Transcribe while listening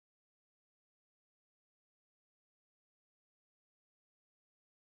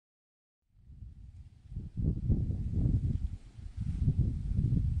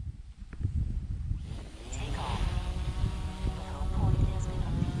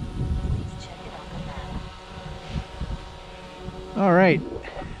All right,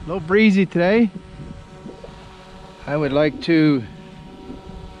 a little breezy today. I would like to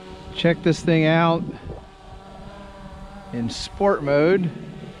check this thing out in sport mode.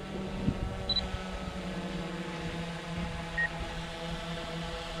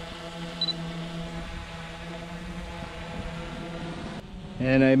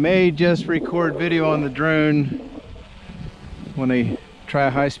 And I may just record video on the drone when I try a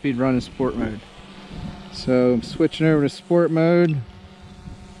high-speed run in sport mode. So I'm switching over to sport mode.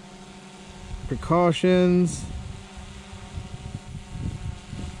 Precautions.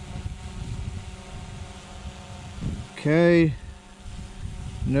 Okay.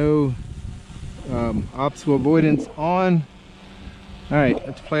 No obstacle avoidance on. All right,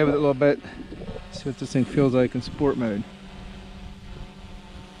 let's play with it a little bit. See what this thing feels like in sport mode.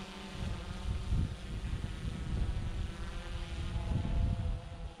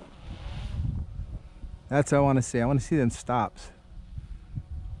 That's what I want to see. I want to see them stops.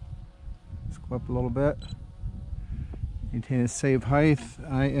 Let's go up a little bit. Maintain a safe height.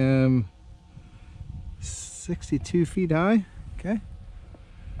 I am 62 feet high. Okay.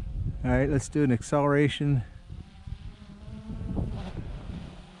 All right, let's do an acceleration.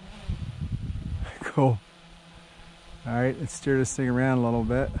 Cool. All right, let's steer this thing around a little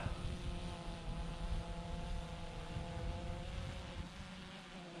bit.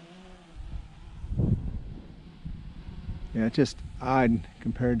 Yeah, it's just odd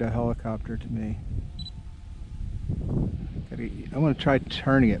compared to a helicopter to me. I want to try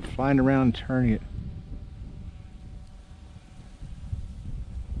turning it, flying around and turning it.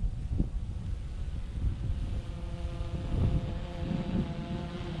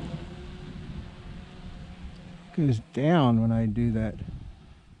 It goes down when I do that.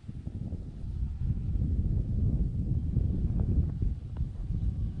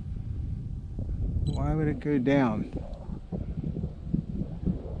 Why would it go down?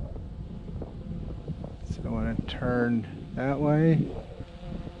 So I want to turn that way.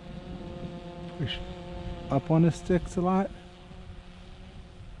 Push up on the sticks a lot.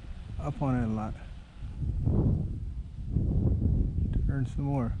 Up on it a lot. Turn some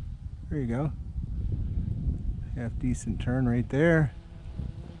more. There you go. Half decent turn right there.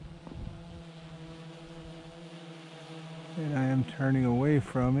 And I am turning away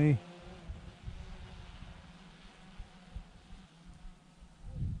from me.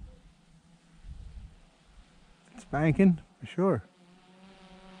 It's banking for sure.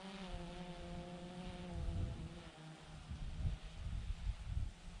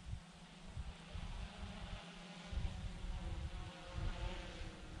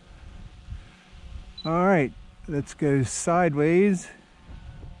 All right. Let's go sideways.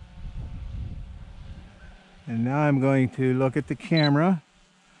 And now I'm going to look at the camera,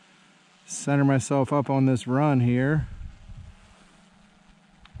 center myself up on this run here.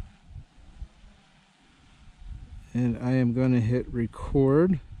 And I am going to hit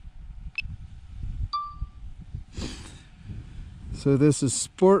record. So this is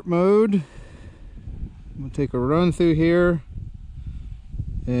sport mode. I'm going to take a run through here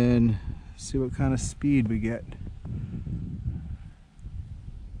and see what kind of speed we get.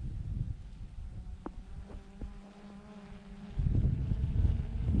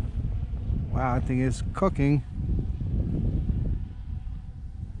 Wow, that thing is cooking.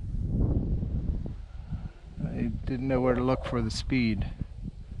 I didn't know where to look for the speed.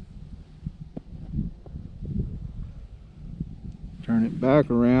 Turn it back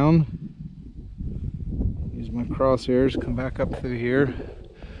around. Use my crosshairs, come back up through here.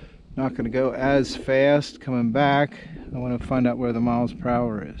 Not going to go as fast coming back. I want to find out where the miles per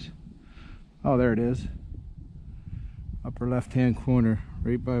hour is. Oh, there it is. Upper left hand corner,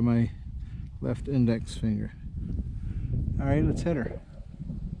 right by my left index finger. All right, let's hit her.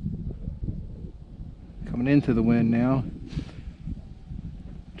 Coming into the wind now.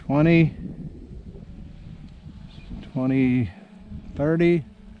 20, 20, 30.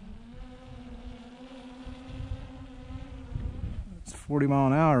 It's 40 mile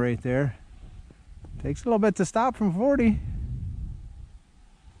an hour right there. Takes a little bit to stop from 40.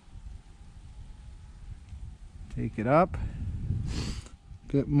 Take it up.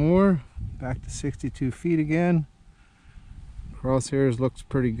 A bit more. Back to 62 feet again. Crosshairs looks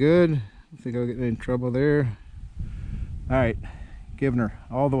pretty good. I think I'll get in trouble there. All right, giving her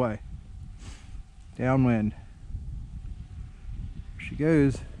all the way. Downwind. Here she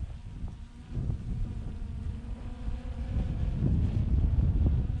goes.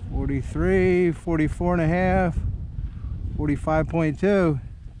 43, 44 and a half, 45.2.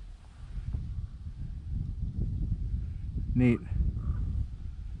 Neat.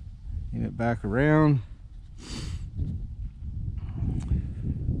 Get it back around.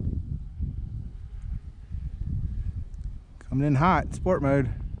 Coming in hot, sport mode.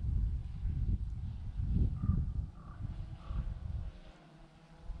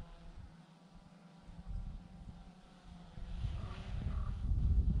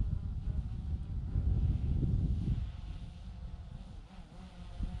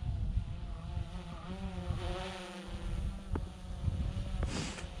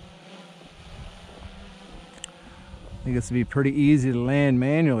 I think this would be pretty easy to land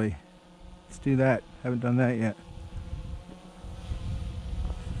manually. Let's do that. Haven't done that yet.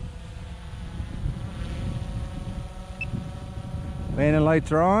 Landing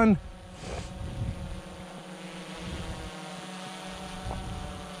lights are on.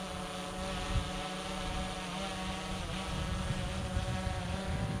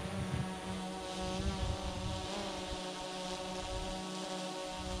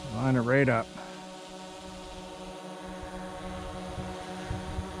 Line it right up.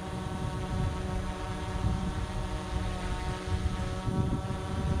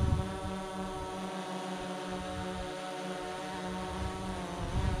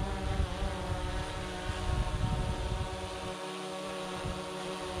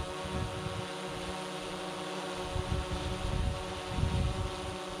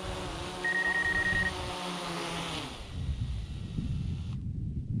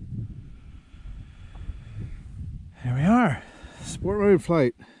 There we are, sport mode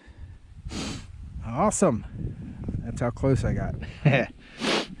flight. Awesome. That's how close I got.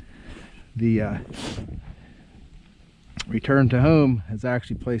 The return to home has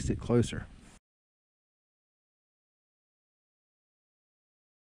actually placed it closer.